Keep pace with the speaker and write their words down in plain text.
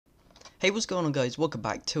Hey, what's going on, guys? Welcome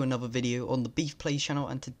back to another video on the Beef Plays channel,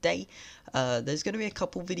 and today there's going to be a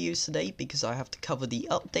couple videos today because I have to cover the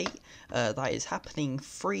update that is happening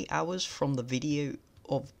 3 hours from the video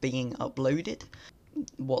of being uploaded,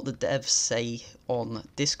 what the devs say on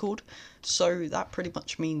Discord. So that pretty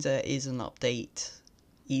much means there is an update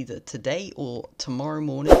either today or tomorrow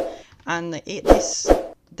morning, and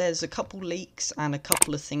there's a couple leaks and a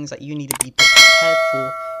couple of things that you need to be prepared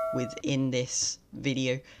for within this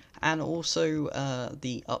video, and also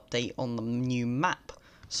the update on the new map.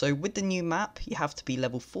 So with the new map, you have to be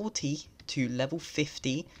level 40 to level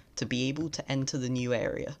 50 to be able to enter the new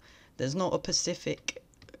area. There's not a specific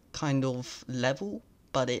kind of level,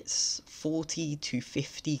 but it's 40 to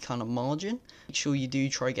 50 kind of margin. Make sure you do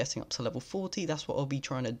try getting up to level 40. That's what I'll be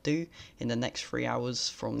trying to do in the next 3 hours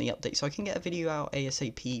from the update, so I can get a video out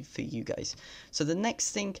ASAP for you guys. So the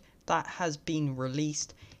next thing that has been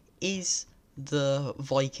released is the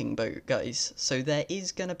Viking boat, guys. So there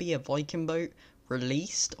is going to be a Viking boat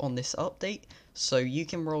released on this update, so you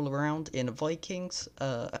can roll around in a Vikings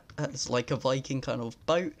as like a Viking kind of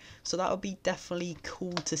boat, so that would be definitely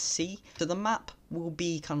cool to see. So the map will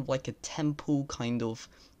be kind of like a temple kind of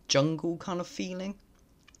jungle kind of feeling.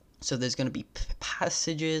 So there's going to be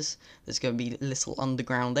passages, there's going to be little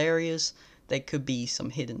underground areas. There could be some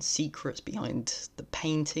hidden secrets behind the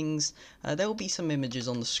paintings. There will be some images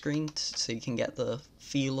on the screen so you can get the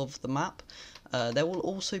feel of the map. There will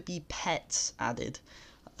also be pets added.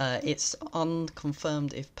 It's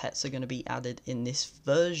unconfirmed if pets are going to be added in this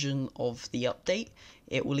version of the update.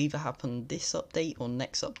 It will either happen this update or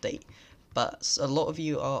next update. But a lot of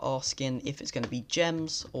you are asking if it's going to be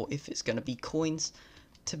gems or if it's going to be coins.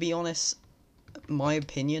 To be honest, my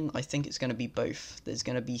opinion, I think it's going to be both. There's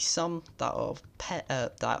going to be some that are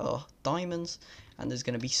that are diamonds, and there's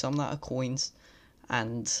going to be some that are coins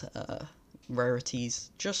and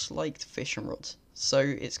rarities, just like the fishing rods. So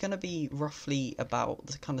it's going to be roughly about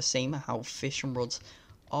the kind of same how fishing rods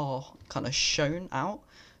are kind of shown out.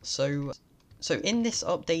 So in this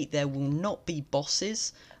update, there will not be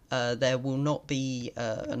bosses. There will not be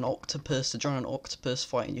an octopus, a giant octopus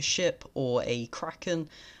fighting your ship, or a kraken.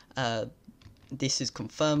 This is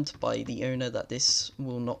confirmed by the owner that this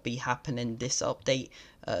will not be happening this update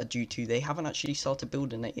due to they haven't actually started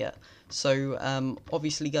building it yet. So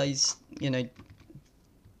obviously, guys, you know,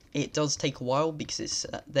 it does take a while because it's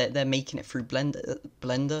they're making it through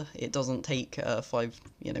Blender. It doesn't take 5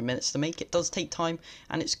 minutes to make. It does take time,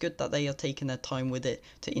 and it's good that they are taking their time with it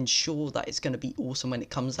to ensure that it's going to be awesome when it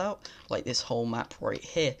comes out, like this whole map right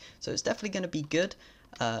here. So it's definitely going to be good.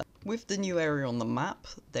 With the new area on the map,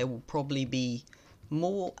 there will probably be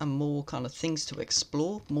more and more kind of things to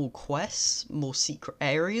explore, more quests, more secret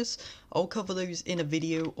areas. I'll cover those in a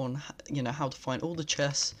video on how to find all the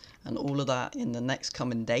chests and all of that in the next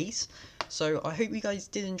coming days. So I hope you guys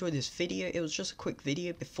did enjoy this video. It was just a quick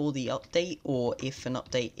video before the update, or if an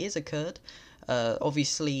update is occurred.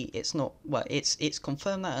 Obviously it's not, well, it's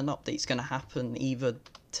confirmed that an update's going to happen either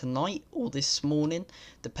tonight or this morning,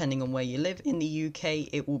 depending on where you live. In the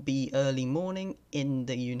UK it will be early morning, in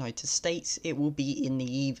the United States it will be in the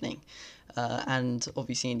evening, and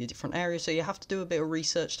obviously in the different areas, so you have to do a bit of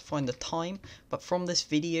research to find the time. But from this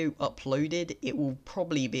video uploaded, it will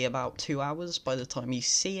probably be about 2 hours by the time you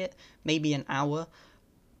see it, maybe an hour,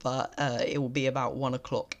 but it will be about 1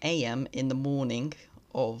 o'clock AM in the morning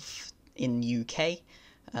in UK.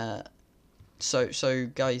 So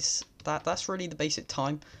guys, that's really the basic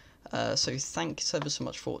time. So thanks ever so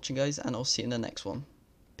much for watching, guys, and I'll see you in the next one.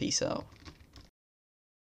 Peace out.